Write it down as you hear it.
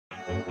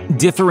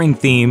Differing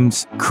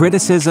themes,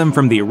 criticism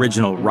from the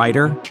original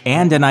writer,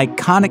 and an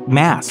iconic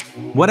mask.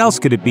 What else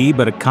could it be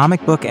but a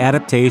comic book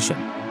adaptation?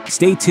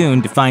 Stay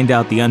tuned to find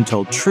out the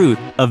untold truth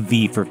of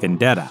V for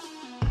Vendetta.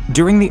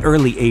 During the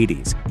early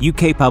 80s,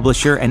 UK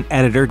publisher and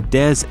editor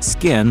Des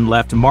Skin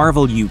left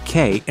Marvel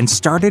UK and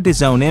started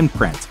his own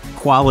imprint,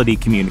 Quality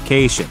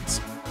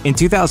Communications. In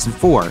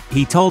 2004,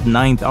 he told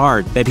Ninth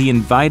Art that he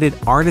invited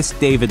artist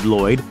David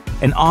Lloyd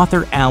and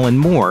author Alan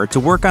Moore to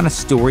work on a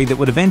story that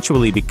would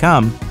eventually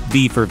become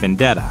V for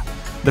Vendetta.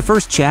 The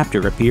first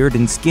chapter appeared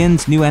in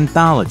Skin's new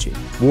anthology,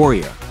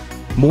 Warrior.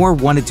 Moore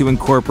wanted to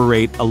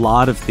incorporate a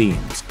lot of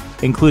themes,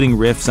 including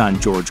riffs on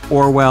George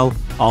Orwell,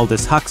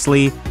 Aldous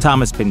Huxley,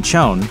 Thomas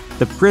Pynchon,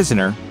 The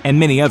Prisoner, and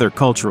many other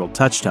cultural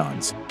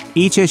touchstones.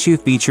 Each issue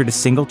featured a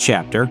single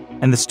chapter,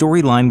 and the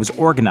storyline was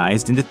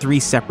organized into 3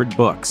 separate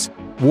books.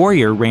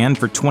 Warrior ran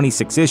for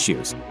 26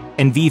 issues,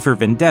 and V for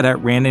Vendetta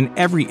ran in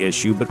every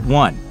issue but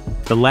one.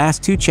 The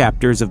last 2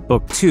 chapters of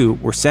Book 2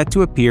 were set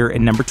to appear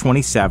in number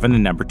 27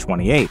 and number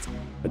 28,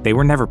 but they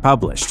were never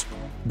published.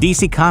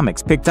 DC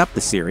Comics picked up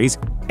the series,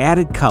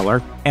 added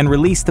color, and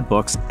released the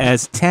books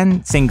as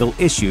 10 single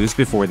issues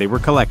before they were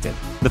collected.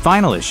 The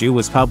final issue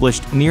was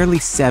published nearly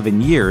 7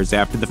 years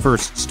after the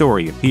first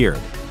story appeared.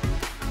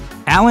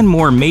 Alan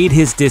Moore made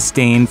his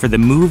disdain for the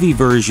movie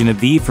version of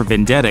V for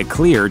Vendetta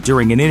clear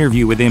during an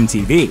interview with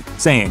MTV,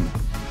 saying,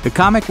 "The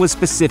comic was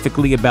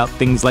specifically about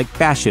things like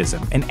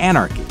fascism and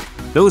anarchy.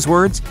 Those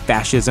words,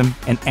 fascism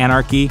and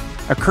anarchy,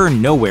 occur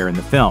nowhere in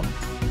the film.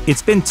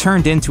 It's been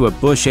turned into a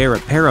Bush-era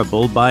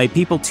parable by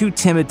people too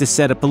timid to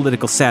set a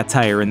political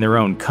satire in their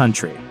own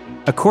country."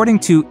 According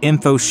to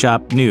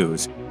InfoShop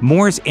News,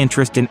 Moore's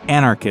interest in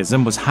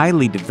anarchism was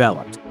highly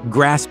developed,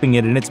 grasping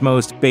it in its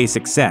most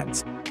basic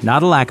sense,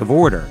 not a lack of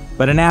order,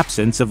 but an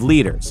absence of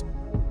leaders.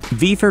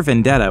 V for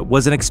Vendetta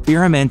was an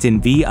experiment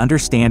in V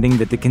understanding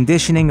that the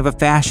conditioning of a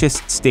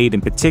fascist state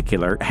in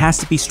particular has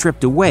to be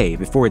stripped away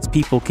before its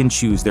people can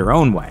choose their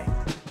own way.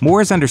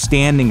 Moore's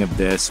understanding of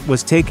this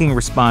was taking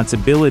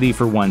responsibility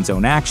for one's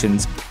own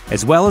actions,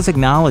 as well as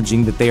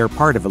acknowledging that they are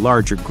part of a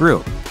larger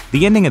group.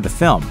 The ending of the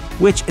film,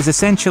 which is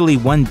essentially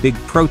one big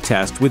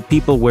protest with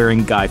people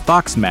wearing Guy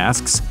Fawkes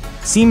masks,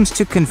 seems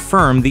to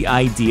confirm the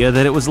idea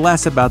that it was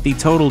less about the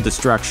total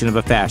destruction of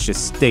a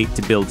fascist state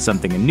to build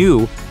something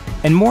anew,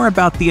 and more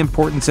about the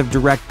importance of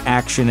direct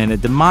action in a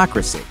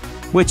democracy,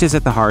 which is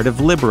at the heart of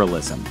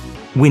liberalism.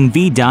 When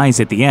V dies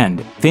at the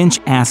end, Finch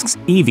asks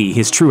Evie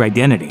his true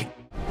identity.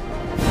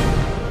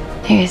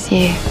 Who is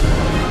you?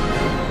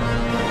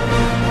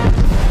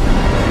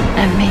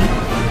 And me?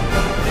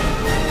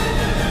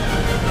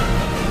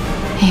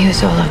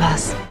 Who's all of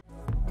us?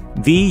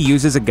 V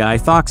uses a Guy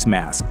Fawkes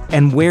mask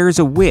and wears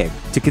a wig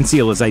to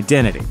conceal his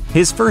identity.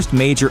 His first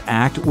major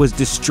act was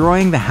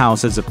destroying the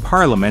Houses of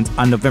Parliament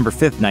on November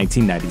 5,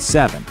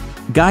 1997.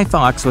 Guy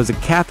Fawkes was a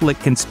Catholic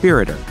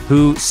conspirator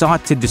who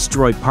sought to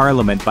destroy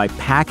Parliament by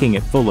packing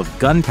it full of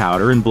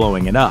gunpowder and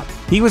blowing it up.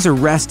 He was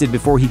arrested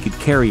before he could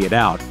carry it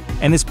out,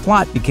 and his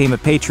plot became a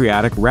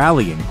patriotic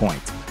rallying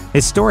point.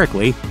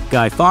 Historically,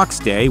 Guy Fawkes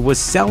Day was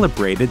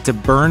celebrated to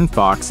burn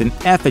Fawkes in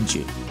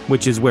effigy,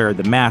 which is where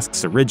the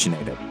masks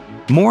originated.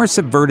 Moore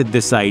subverted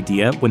this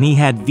idea when he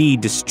had V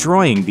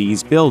destroying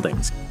these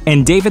buildings,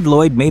 and David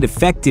Lloyd made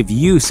effective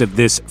use of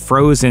this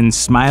frozen,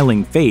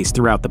 smiling face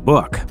throughout the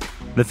book.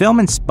 The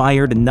film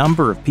inspired a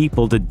number of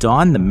people to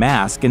don the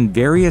mask in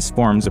various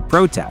forms of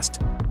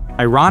protest.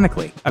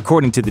 Ironically,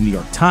 according to the New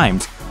York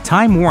Times,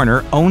 Time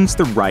Warner owns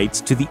the rights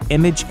to the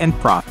image and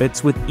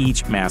profits with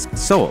each mask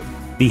sold.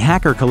 The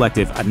hacker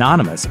collective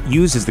Anonymous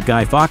uses the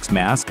Guy Fawkes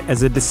mask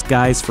as a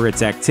disguise for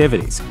its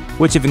activities,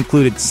 which have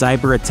included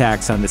cyber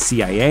attacks on the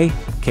CIA,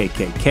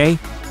 KKK,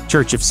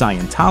 Church of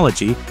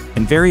Scientology,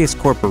 and various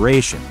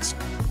corporations.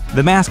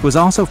 The mask was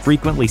also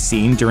frequently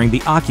seen during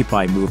the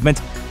Occupy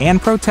movement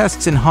and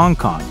protests in Hong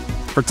Kong,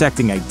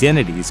 protecting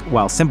identities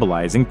while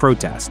symbolizing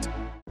protest.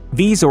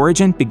 V's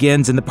origin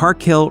begins in the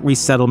Park Hill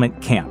resettlement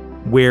camp,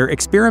 where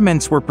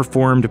experiments were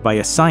performed by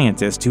a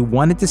scientist who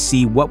wanted to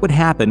see what would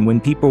happen when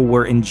people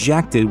were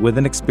injected with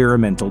an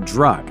experimental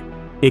drug.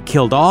 It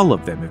killed all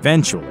of them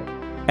eventually,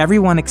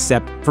 everyone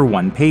except for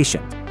one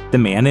patient, the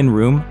man in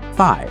room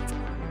 5.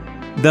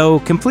 Though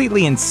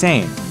completely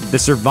insane, the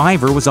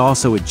survivor was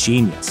also a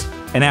genius,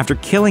 and after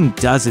killing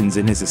dozens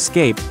in his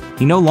escape,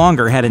 he no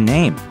longer had a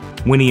name.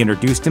 When he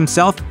introduced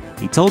himself,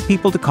 he told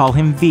people to call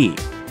him V,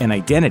 an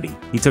identity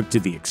he took to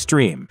the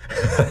extreme.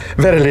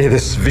 Verily,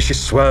 this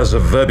vichyssoise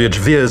of verbiage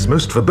veers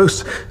most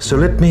verbose, so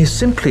let me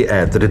simply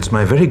add that it's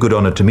my very good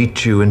honor to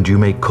meet you, and you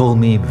may call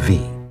me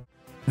V.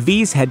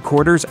 V's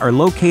headquarters are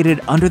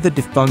located under the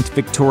defunct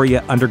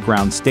Victoria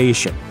Underground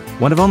Station,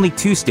 one of only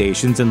 2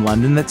 stations in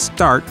London that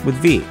start with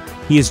V.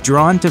 He is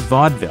drawn to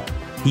vaudeville.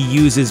 He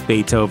uses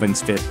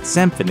Beethoven's 5th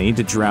Symphony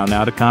to drown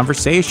out a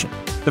conversation,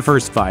 the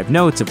first 5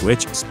 notes of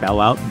which spell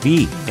out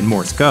V in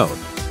Morse code.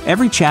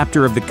 Every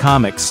chapter of the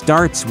comic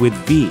starts with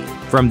V,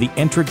 from the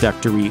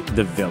introductory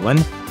The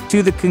Villain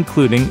to the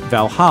concluding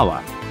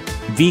Valhalla.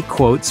 V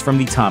quotes from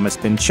the Thomas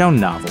Pynchon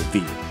novel V.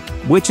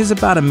 which is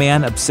about a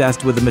man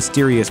obsessed with a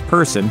mysterious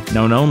person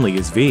known only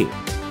as V.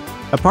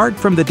 Apart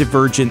from the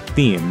divergent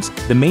themes,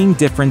 the main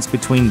difference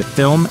between the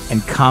film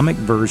and comic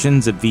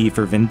versions of V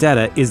for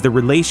Vendetta is the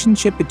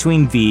relationship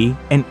between V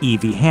and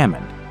Evie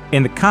Hammond.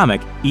 In the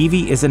comic,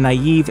 Evie is a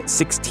naive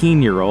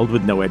 16-year-old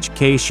with no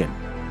education.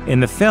 In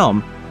the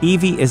film,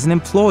 Evie is an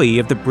employee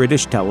of the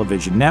British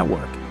television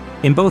network.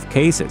 In both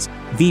cases,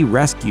 V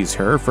rescues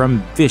her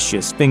from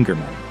vicious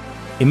fingermen.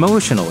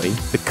 Emotionally,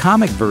 the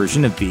comic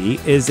version of V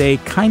is a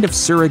kind of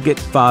surrogate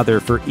father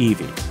for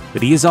Evie,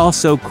 but he is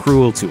also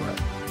cruel to her.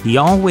 He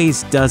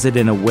always does it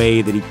in a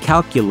way that he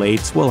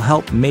calculates will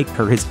help make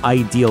her his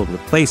ideal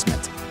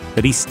replacement,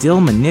 but he still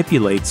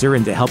manipulates her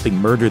into helping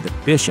murder the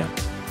bishop,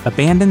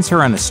 abandons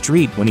her on a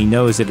street when he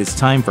knows it is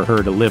time for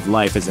her to live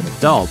life as an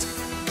adult,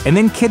 and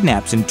then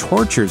kidnaps and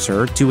tortures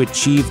her to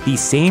achieve the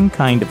same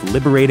kind of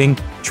liberating,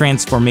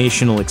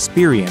 transformational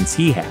experience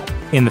he had.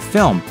 In the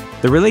film,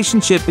 the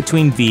relationship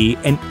between V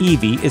and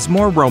Evie is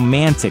more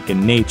romantic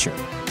in nature.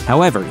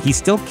 However, he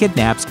still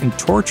kidnaps and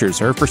tortures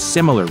her for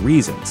similar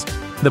reasons.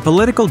 The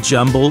political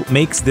jumble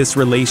makes this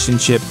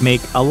relationship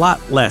make a lot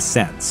less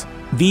sense.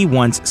 V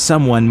wants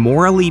someone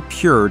morally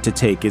pure to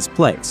take his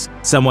place,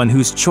 someone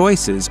whose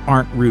choices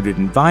aren't rooted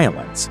in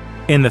violence.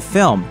 In the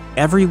film,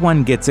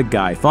 everyone gets a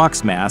Guy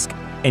Fawkes mask,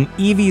 and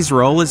Evie's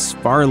role is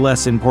far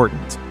less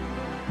important.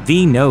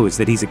 V knows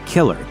that he's a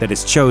killer that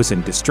has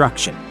chosen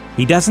destruction.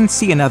 He doesn't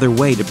see another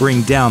way to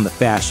bring down the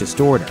fascist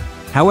order.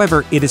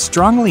 However, it is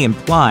strongly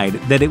implied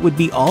that it would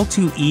be all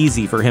too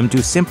easy for him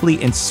to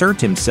simply insert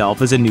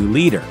himself as a new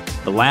leader,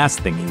 the last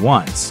thing he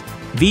wants.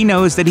 V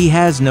knows that he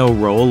has no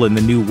role in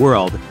the new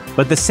world,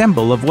 but the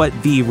symbol of what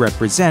V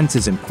represents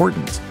is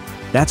important.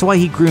 That's why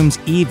he grooms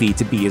Evie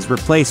to be his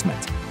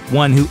replacement,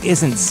 one who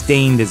isn't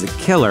stained as a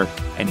killer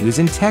and whose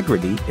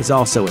integrity is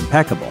also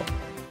impeccable.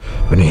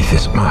 Beneath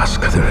this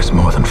mask, there is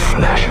more than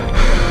flesh.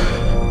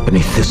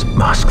 Beneath this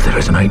mask, there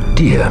is an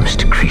idea,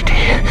 Mr. Creedy.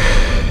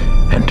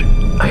 And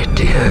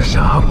ideas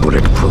are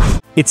bulletproof.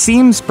 It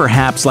seems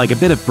perhaps like a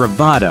bit of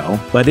bravado,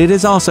 but it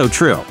is also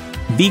true.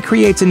 V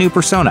creates a new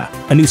persona,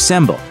 a new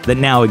symbol that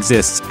now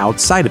exists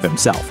outside of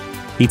himself.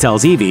 He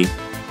tells Evie,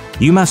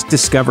 "You must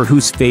discover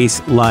whose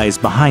face lies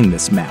behind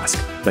this mask,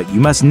 but you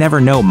must never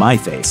know my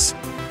face."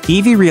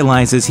 Evie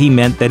realizes he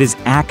meant that his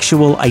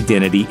actual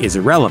identity is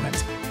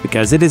irrelevant,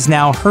 because it is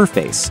now her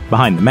face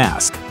behind the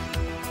mask.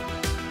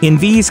 In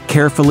V's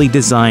carefully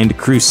designed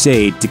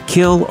crusade to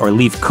kill or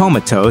leave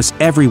comatose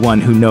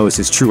everyone who knows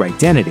his true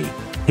identity,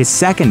 his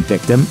second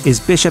victim is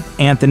Bishop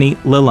Anthony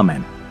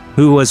Lilliman,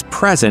 who was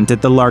present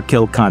at the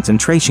Larkill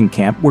concentration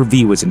camp where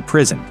V was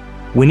imprisoned.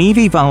 When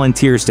Evie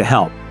volunteers to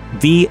help,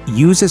 V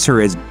uses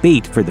her as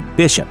bait for the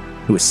bishop,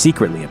 who is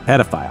secretly a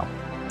pedophile.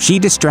 She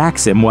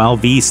distracts him while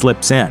V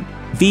slips in.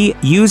 V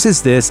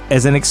uses this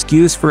as an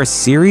excuse for a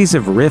series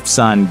of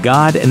riffs on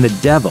God and the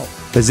devil,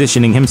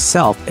 positioning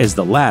himself as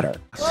the latter.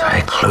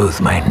 I clothe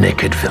my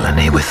naked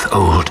villainy with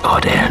old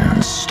odd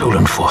ends,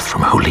 stolen forth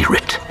from Holy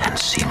Writ, and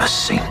seem a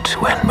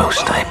saint when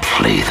most I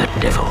play the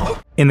devil.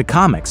 In the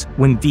comics,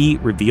 when V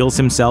reveals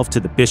himself to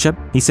the bishop,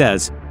 he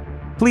says,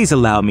 "Please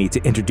allow me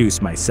to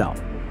introduce myself.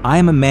 I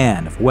am a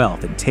man of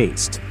wealth and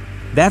taste."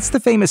 That's the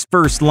famous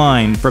first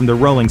line from the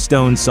Rolling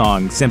Stones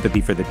song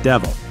Sympathy for the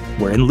Devil,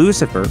 wherein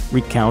Lucifer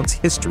recounts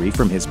history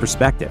from his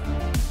perspective.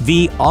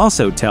 V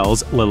also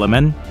tells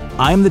Lilliman,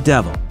 "I'm the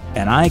devil,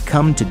 and I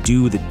come to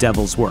do the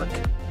devil's work."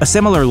 A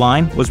similar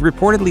line was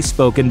reportedly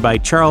spoken by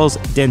Charles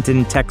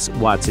Denton Tex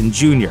Watson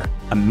Jr.,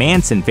 a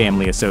Manson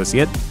family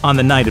associate, on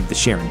the night of the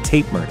Sharon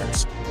Tate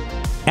murders.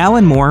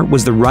 Alan Moore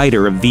was the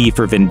writer of V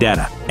for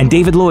Vendetta, and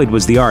David Lloyd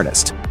was the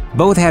artist.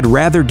 Both had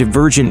rather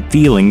divergent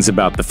feelings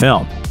about the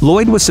film.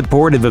 Lloyd was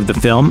supportive of the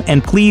film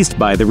and pleased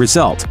by the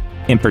result.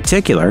 In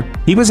particular,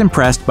 he was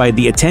impressed by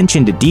the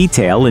attention to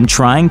detail in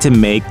trying to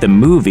make the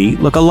movie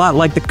look a lot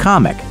like the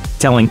comic,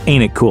 telling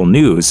 "Ain't It Cool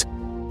News?"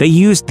 They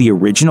used the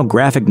original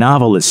graphic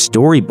novel as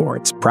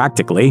storyboards,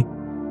 practically.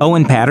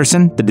 Owen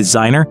Patterson, the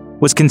designer,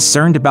 was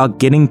concerned about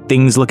getting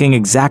things looking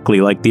exactly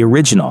like the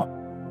original.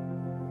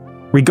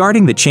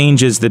 Regarding the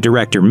changes the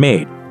director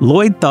made,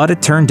 Lloyd thought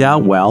it turned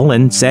out well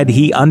and said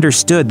he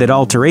understood that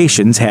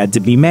alterations had to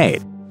be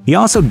made. He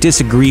also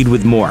disagreed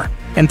with Moore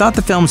and thought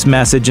the film's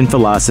message and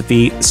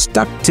philosophy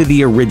stuck to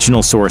the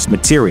original source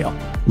material.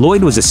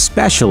 Lloyd was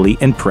especially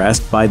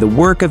impressed by the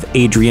work of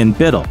Adrian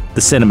Biddle,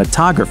 the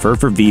cinematographer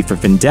for V for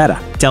Vendetta,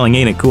 telling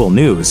Ain't It Cool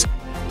News,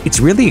 "It's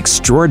really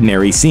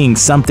extraordinary seeing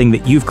something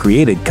that you've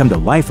created come to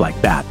life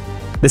like that."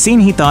 The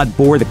scene he thought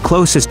bore the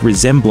closest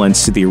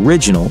resemblance to the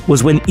original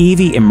was when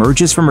Evie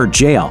emerges from her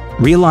jail,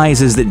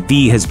 realizes that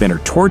V has been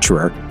her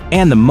torturer,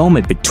 and the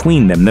moment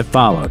between them that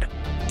followed.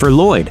 For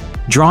Lloyd,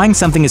 drawing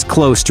something as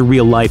close to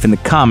real life in the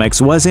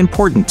comics was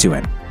important to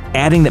him,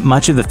 adding that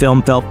much of the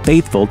film felt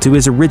faithful to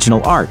his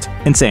original art,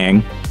 and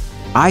saying,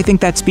 "I think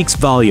that speaks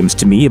volumes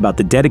to me about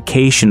the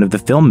dedication of the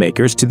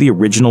filmmakers to the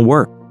original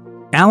work."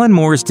 Alan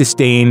Moore's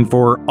disdain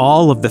for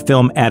all of the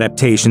film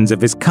adaptations of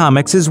his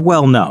comics is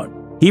well known.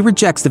 He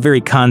rejects the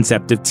very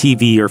concept of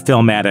TV or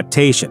film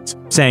adaptations,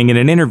 saying in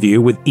an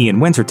interview with Ian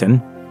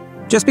Winterton,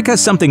 Just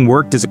because something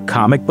worked as a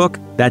comic book,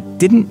 that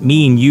didn't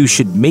mean you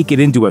should make it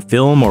into a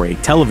film or a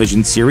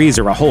television series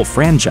or a whole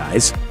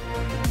franchise.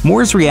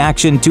 Moore's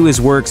reaction to his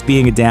works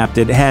being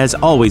adapted has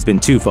always been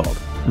twofold: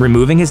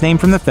 removing his name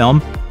from the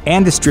film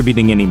and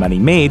distributing any money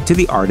made to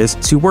the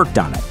artists who worked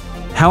on it.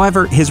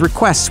 However, his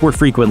requests were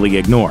frequently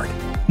ignored.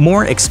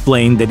 Moore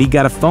explained that he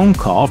got a phone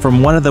call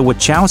from one of the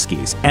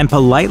Wachowskis and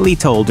politely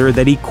told her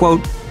that he,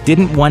 quote,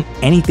 didn't want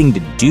anything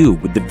to do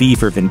with the V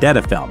for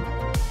Vendetta film.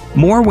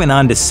 Moore went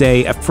on to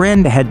say a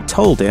friend had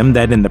told him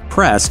that in the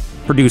press,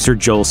 producer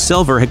Joel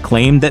Silver had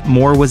claimed that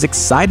Moore was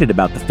excited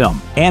about the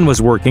film and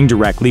was working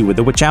directly with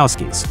the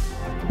Wachowskis.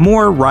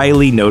 Moore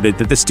wryly noted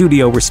that the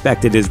studio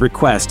respected his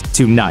request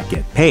to not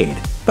get paid,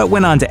 but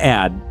went on to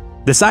add,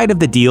 "The side of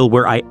the deal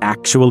where I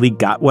actually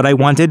got what I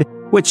wanted,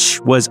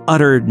 which was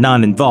utter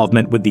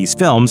non-involvement with these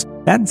films,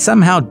 that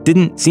somehow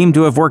didn't seem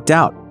to have worked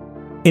out."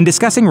 In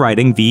discussing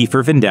writing V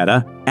for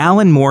Vendetta,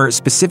 Alan Moore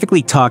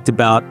specifically talked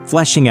about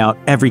fleshing out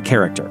every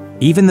character,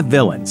 even the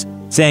villains,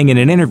 saying in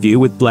an interview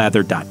with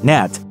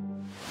Blather.net,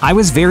 "I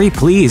was very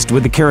pleased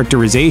with the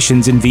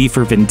characterizations in V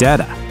for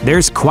Vendetta.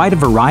 There's quite a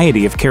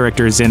variety of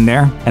characters in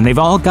there, and they've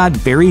all got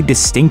very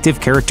distinctive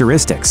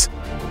characteristics.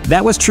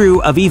 That was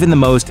true of even the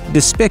most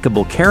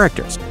despicable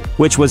characters,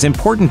 which was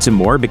important to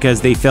Moore because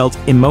they felt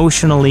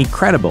emotionally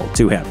credible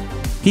to him.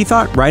 He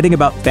thought writing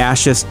about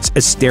fascists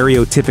as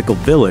stereotypical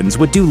villains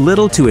would do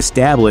little to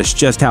establish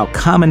just how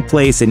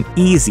commonplace and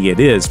easy it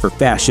is for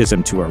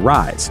fascism to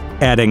arise,"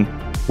 adding,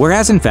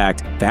 "Whereas in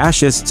fact,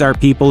 fascists are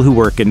people who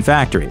work in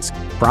factories,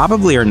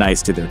 probably are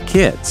nice to their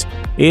kids.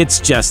 It's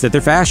just that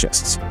they're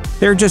fascists.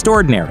 They're just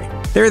ordinary.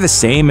 They're the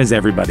same as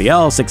everybody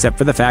else except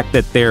for the fact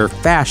that they're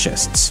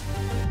fascists."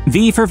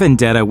 V for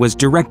Vendetta was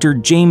director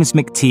James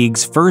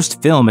McTeigue's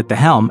first film at the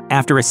helm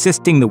after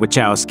assisting the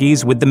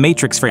Wachowskis with the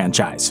Matrix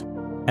franchise.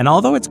 And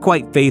although it's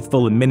quite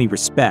faithful in many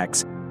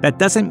respects, that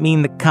doesn't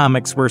mean the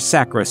comics were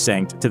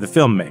sacrosanct to the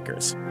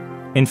filmmakers.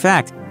 In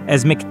fact,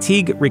 as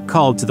McTeigue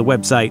recalled to the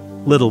website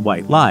Little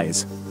White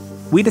Lies,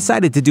 "We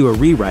decided to do a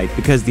rewrite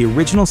because the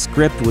original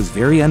script was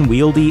very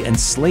unwieldy and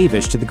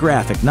slavish to the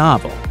graphic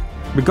novel."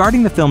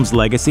 Regarding the film's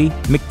legacy,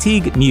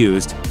 McTeigue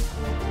mused,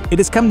 "It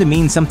has come to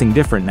mean something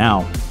different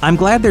now. I'm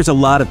glad there's a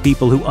lot of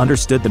people who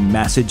understood the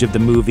message of the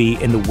movie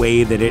in the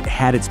way that it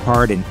had its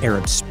part in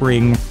Arab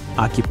Spring,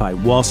 Occupy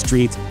Wall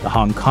Street, the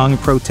Hong Kong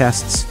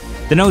protests.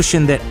 The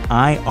notion that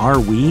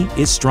we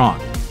is strong,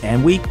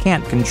 and we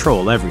can't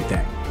control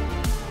everything."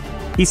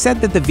 He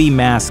said that the V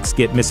masks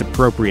get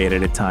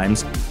misappropriated at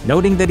times,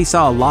 noting that he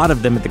saw a lot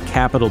of them at the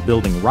Capitol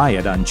building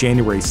riot on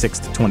January 6,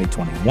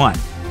 2021,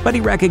 but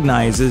he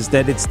recognizes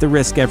that it's the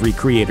risk every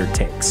creator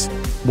takes.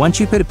 Once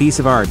you put a piece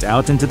of art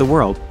out into the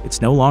world,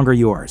 it's no longer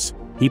yours.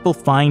 People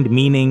find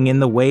meaning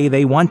in the way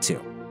they want to.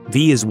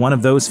 V is one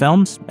of those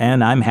films,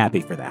 and I'm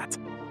happy for that.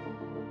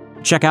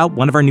 Check out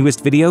one of our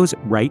newest videos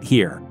right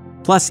here.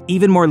 Plus,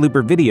 even more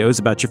Looper videos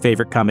about your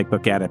favorite comic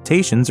book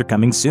adaptations are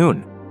coming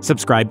soon.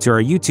 Subscribe to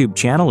our YouTube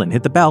channel and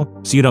hit the bell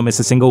so you don't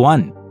miss a single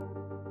one.